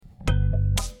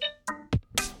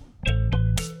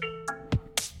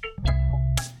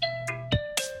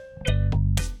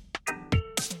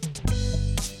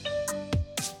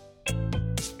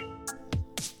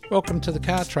Welcome to the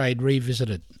Car Trade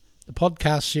Revisited, the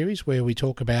podcast series where we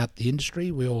talk about the industry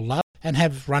we all love and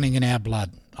have running in our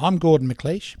blood. I'm Gordon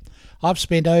McLeish. I've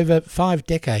spent over 5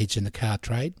 decades in the car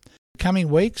trade. In the coming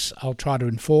weeks, I'll try to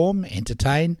inform,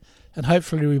 entertain, and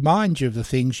hopefully remind you of the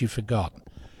things you forgot.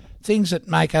 Things that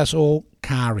make us all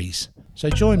caries. So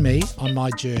join me on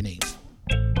my journey.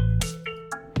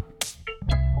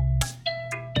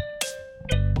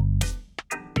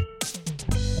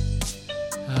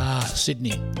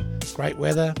 Sydney. Great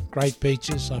weather, great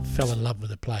beaches. I fell in love with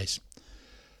the place.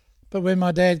 But when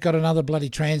my dad got another bloody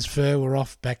transfer, we're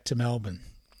off back to Melbourne.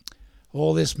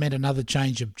 All this meant another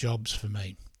change of jobs for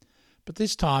me. But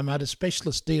this time I had a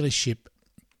specialist dealership,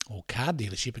 or car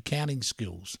dealership, accounting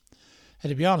skills. And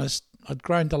to be honest, I'd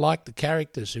grown to like the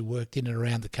characters who worked in and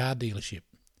around the car dealership.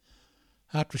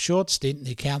 After a short stint in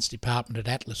the accounts department at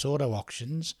Atlas Auto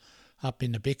Auctions, up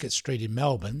in the Beckett Street in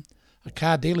Melbourne, a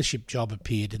car dealership job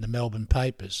appeared in the Melbourne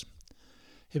papers.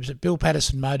 It was at Bill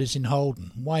Patterson Motors in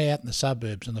Holden, way out in the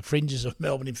suburbs on the fringes of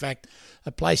Melbourne. In fact,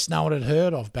 a place no one had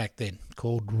heard of back then,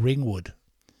 called Ringwood.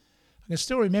 I can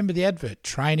still remember the advert.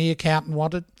 Trainee accountant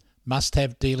wanted, must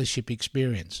have dealership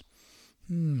experience.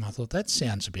 I thought that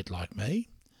sounds a bit like me.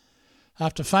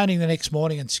 After phoning the next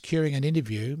morning and securing an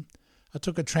interview, I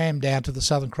took a tram down to the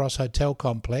Southern Cross Hotel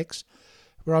complex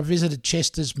where I visited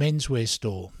Chester's menswear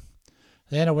store.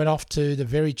 Then I went off to the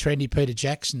very trendy Peter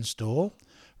Jackson store,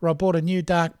 where I bought a new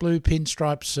dark blue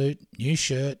pinstripe suit, new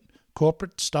shirt,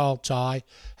 corporate style tie,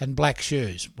 and black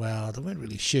shoes. Well, they weren't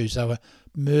really shoes, they were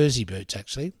Mersey boots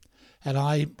actually, and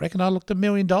I reckon I looked $1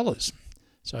 million.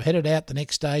 So I headed out the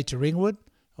next day to Ringwood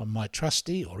in my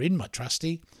trusty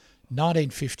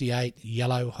 1958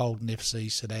 yellow Holden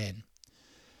FC sedan.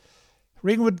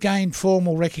 Ringwood gained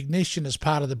formal recognition as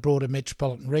part of the broader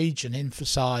metropolitan region,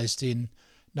 emphasised in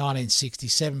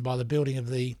 1967 by the building of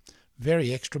the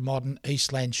very extra-modern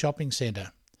Eastland Shopping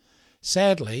Centre.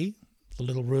 Sadly, the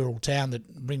little rural town that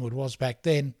Ringwood was back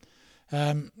then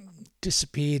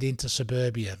disappeared into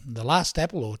suburbia. The last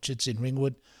apple orchards in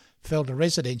Ringwood fell to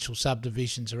residential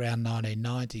subdivisions around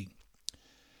 1990.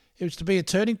 It was to be a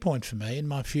turning point for me in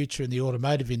my future in the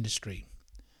automotive industry.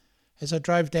 As I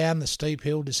drove down the steep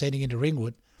hill descending into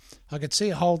Ringwood, I could see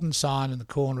a Holden sign in the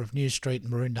corner of New Street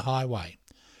and Maroondah Highway.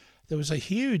 There was a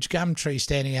huge gum tree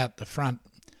standing out the front,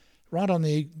 right on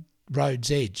the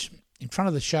road's edge, in front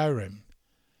of the showroom.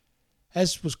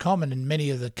 As was common in many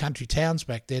of the country towns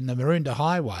back then, the Maroondah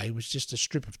Highway was just a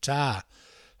strip of tar.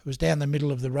 It was down the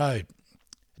middle of the road.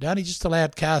 It only just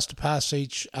allowed cars to pass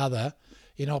each other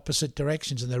in opposite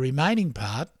directions, and the remaining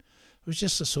part was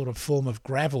just a sort of form of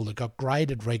gravel that got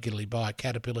graded regularly by a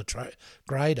Caterpillar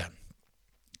grader.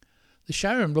 The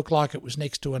showroom looked like it was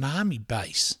next to an army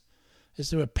base, as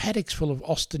there were paddocks full of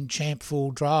Austin Champ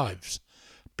 4 drives,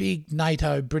 big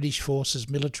NATO British Forces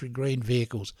military green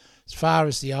vehicles as far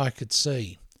as the eye could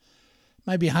see.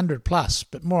 Maybe 100 plus,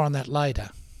 but more on that later.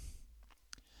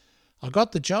 I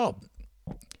got the job.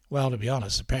 Well, to be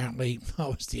honest, apparently I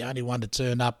was the only one to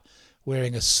turn up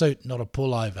wearing a suit, not a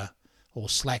pullover, or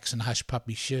slacks and hush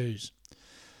puppy shoes.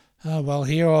 Oh, well,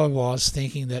 here I was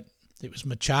thinking that it was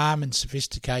my charm and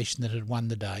sophistication that had won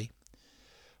the day.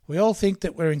 We all think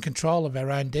that we're in control of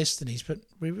our own destinies, but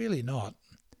we're really not.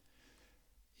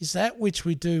 Is that which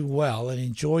we do well and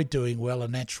enjoy doing well a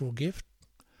natural gift?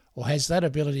 Or has that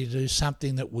ability to do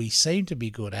something that we seem to be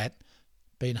good at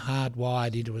been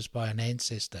hardwired into us by an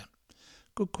ancestor?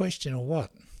 Good question, or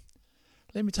what?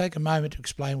 Let me take a moment to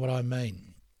explain what I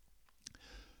mean.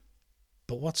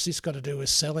 But what's this got to do with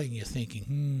selling, you're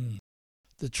thinking?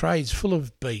 The trade's full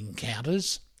of bean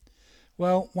counters.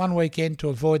 Well, one weekend, to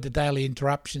avoid the daily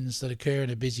interruptions that occur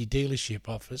in a busy dealership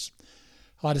office,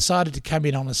 I decided to come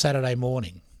in on a Saturday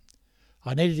morning.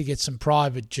 I needed to get some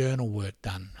private journal work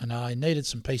done, and I needed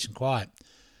some peace and quiet.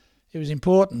 It was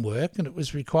important work, and it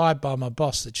was required by my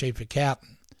boss, the chief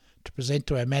accountant, to present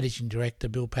to our managing director,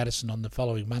 Bill Patterson, on the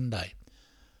following Monday.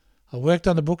 I worked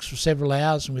on the books for several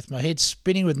hours, and with my head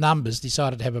spinning with numbers,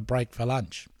 decided to have a break for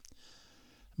lunch.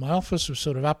 My office was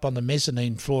sort of up on the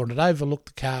mezzanine floor, and it overlooked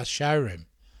the car showroom.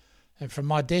 And from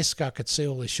my desk I could see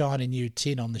all the shiny new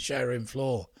tin on the showroom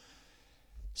floor.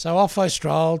 So off I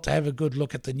strolled to have a good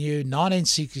look at the new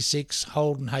 1966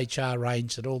 Holden HR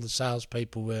range that all the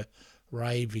salespeople were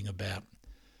raving about.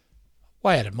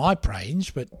 Way out of my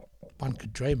range, but one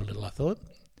could dream a little, I thought.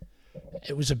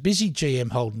 It was a busy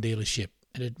GM Holden dealership,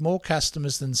 and had more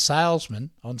customers than salesmen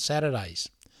on Saturdays.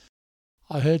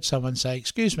 I heard someone say,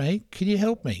 "Excuse me, can you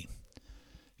help me?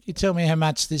 Can you tell me how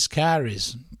much this car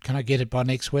is? Can I get it by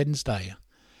next Wednesday?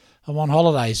 I'm on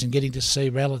holidays and getting to see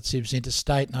relatives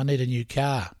interstate and I need a new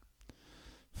car."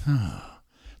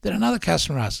 Then another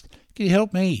customer asked, Can you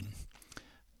help me?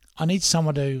 I need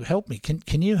someone to help me.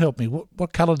 Can you help me?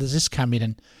 What colour does this come in?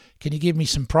 And can you give me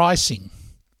some pricing?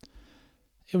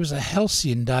 It was the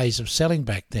halcyon days of selling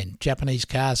back then. Japanese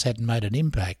cars hadn't made an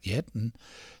impact yet, and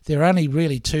there were only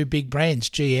really two big brands,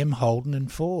 GM, Holden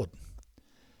and Ford.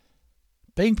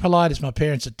 Being polite as my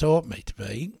parents had taught me to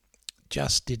be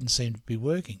just didn't seem to be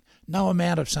working. No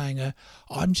amount of saying,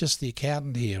 I'm just the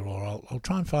accountant here, or I'll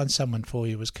try and find someone for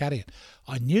you, was cutting it.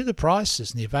 I knew the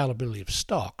prices and the availability of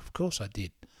stock, of course I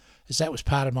did, as that was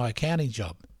part of my accounting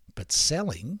job. But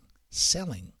selling,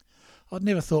 I'd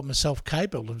never thought myself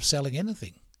capable of selling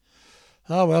anything.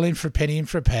 Oh, well, in for a penny, in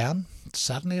for a pound.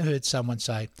 Suddenly I heard someone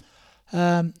say,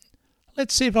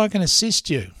 let's see if I can assist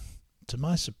you. To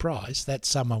my surprise, that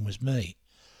someone was me.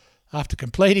 After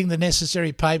completing the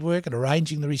necessary paperwork and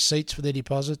arranging the receipts for their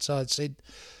deposits, I'd said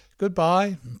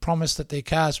goodbye and promised that their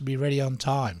cars would be ready on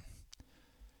time.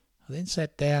 I then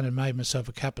sat down and made myself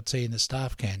a cup of tea in the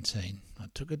staff canteen. I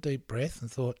took a deep breath and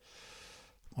thought,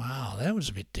 wow, that was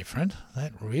a bit different.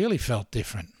 That really felt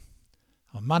different.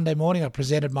 On Monday morning, I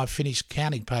presented my finished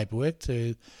accounting paperwork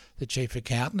to the chief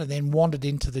accountant and then wandered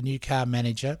into the new car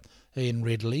manager, Ian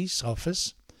Ridley's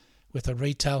office, with the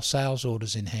retail sales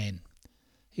orders in hand.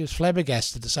 He was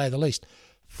flabbergasted, to say the least.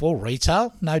 Full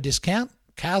retail? No discount?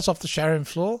 Cars off the showroom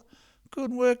floor? Good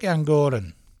work, young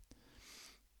Gordon.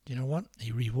 You know what?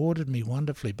 He rewarded me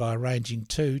wonderfully by arranging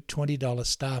two $20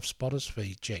 staff spotters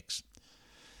fee checks.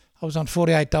 I was on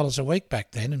 $48 a week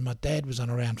back then, and my dad was on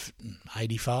around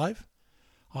 $85.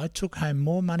 I took home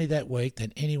more money that week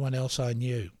than anyone else I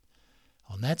knew.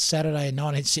 On that Saturday in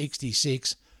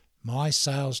 1966, my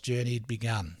sales journey had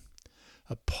begun.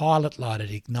 A pilot light had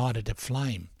ignited a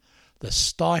flame. The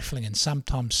stifling and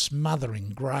sometimes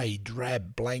smothering grey,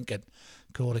 drab blanket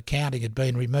called accounting had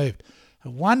been removed. A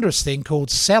wondrous thing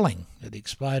called selling had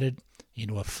exploded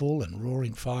into a full and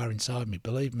roaring fire inside me,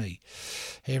 believe me.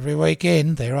 Every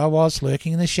weekend, there I was,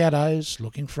 lurking in the shadows,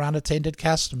 looking for unattended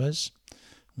customers.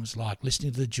 It was like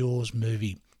listening to the Jaws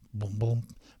movie. Boom, boom,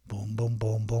 boom, boom,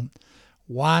 boom, boom.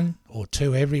 One or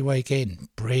two every weekend.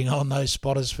 Bring on those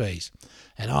spotters fees.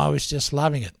 And I was just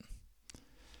loving it.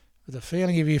 But the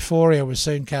feeling of euphoria was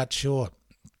soon cut short.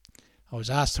 I was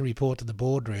asked to report to the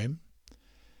boardroom.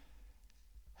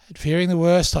 Fearing the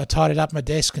worst, I tidied up my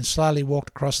desk and slowly walked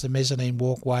across the mezzanine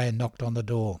walkway and knocked on the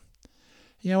door.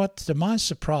 You know what? To my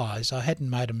surprise, I hadn't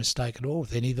made a mistake at all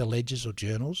with any of the ledgers or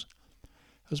journals.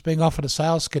 I was being offered a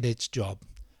sales cadet's job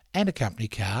and a company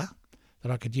car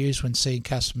that I could use when seeing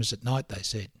customers at night, they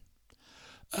said.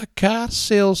 A car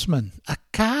salesman! A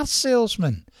car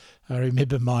salesman! I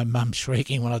remember my mum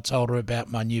shrieking when I told her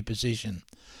about my new position.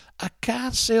 A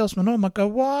car salesman! Oh my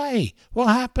God, why? What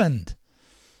happened?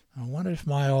 I wonder if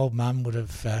my old mum would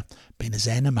have been as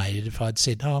animated if I'd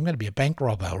said, I'm going to be a bank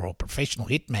robber or a professional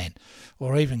hitman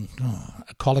or even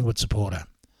a Collingwood supporter.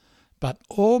 But,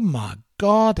 oh my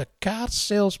God, a car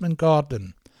salesman,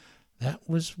 Gordon. That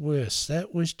was worse.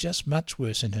 That was just much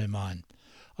worse in her mind.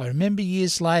 I remember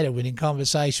years later when in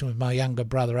conversation with my younger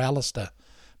brother Alistair,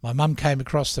 my mum came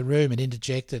across the room and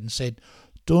interjected and said,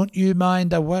 Don't you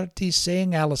mind a word he's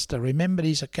saying, Alistair. Remember,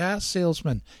 he's a car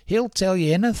salesman. He'll tell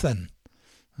you anything.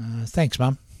 Thanks,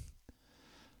 Mum.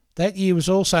 That year was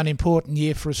also an important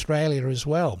year for Australia as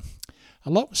well. A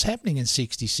lot was happening in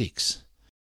 66.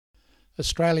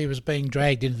 Australia was being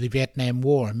dragged into the Vietnam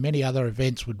War, and many other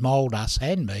events would mould us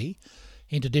and me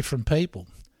into different people.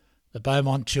 The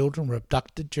Beaumont children were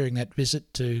abducted during that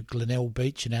visit to Glenelg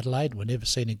Beach in Adelaide and were never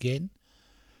seen again.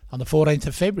 On the 14th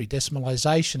of February,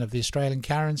 decimalisation of the Australian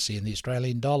currency and the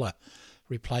Australian dollar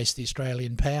replaced the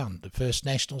Australian pound. The first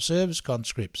National Service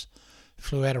conscripts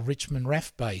flew out of Richmond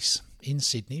RAF base in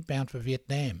Sydney, bound for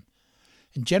Vietnam.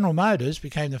 And General Motors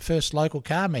became the first local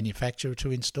car manufacturer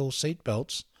to install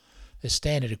seatbelts as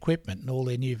standard equipment in all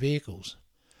their new vehicles.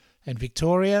 And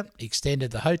Victoria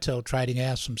extended the hotel trading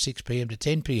hours from 6 p.m. to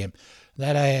 10 p.m.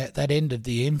 That ended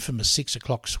the infamous 6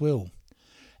 o'clock swill.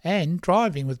 And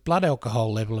driving with blood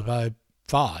alcohol level of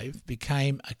 0.5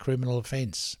 became a criminal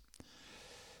offence.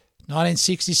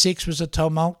 1966 was a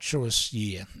tumultuous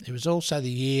year. It was also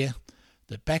the year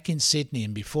that back in Sydney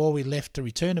and before we left to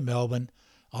return to Melbourne,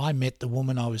 I met the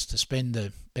woman I was to spend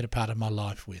the better part of my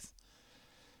life with.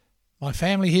 My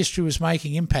family history was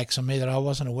making impacts on me that I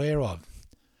wasn't aware of.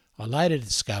 I later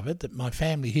discovered that my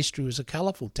family history was a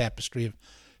colourful tapestry of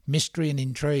mystery and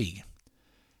intrigue.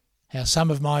 How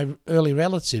some of my early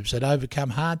relatives had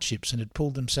overcome hardships and had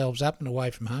pulled themselves up and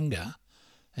away from hunger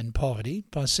and poverty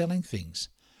by selling things.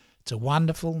 It's a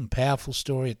wonderful and powerful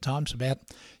story at times about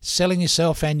selling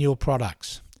yourself and your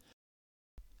products.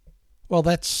 Well,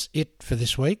 that's it for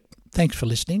this week. Thanks for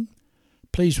listening.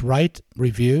 please rate,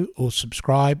 review or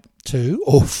subscribe to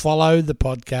or follow the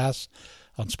podcast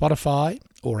on Spotify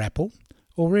or Apple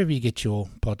or wherever you get your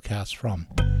podcasts from.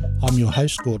 I'm your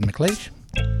host, Gordon McLeish,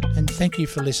 and thank you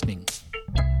for listening.